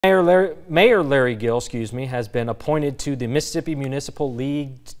Mayor Larry Gill, has been appointed to the Mississippi Municipal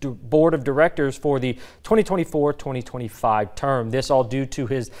League Board of Directors for the 2024-2025 term. This all due to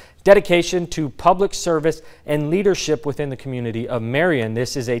his dedication to public service and leadership within the community of Marion.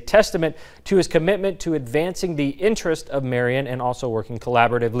 This is a testament to his commitment to advancing the interest of Marion and also working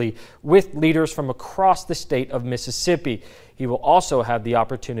collaboratively with leaders from across the state of Mississippi. He will also have the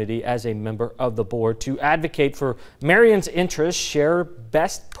opportunity as a member of the board to advocate for Marion's interests, share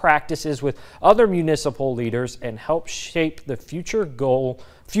best practices with other municipal leaders, and help shape the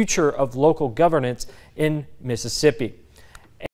future of local governance in Mississippi.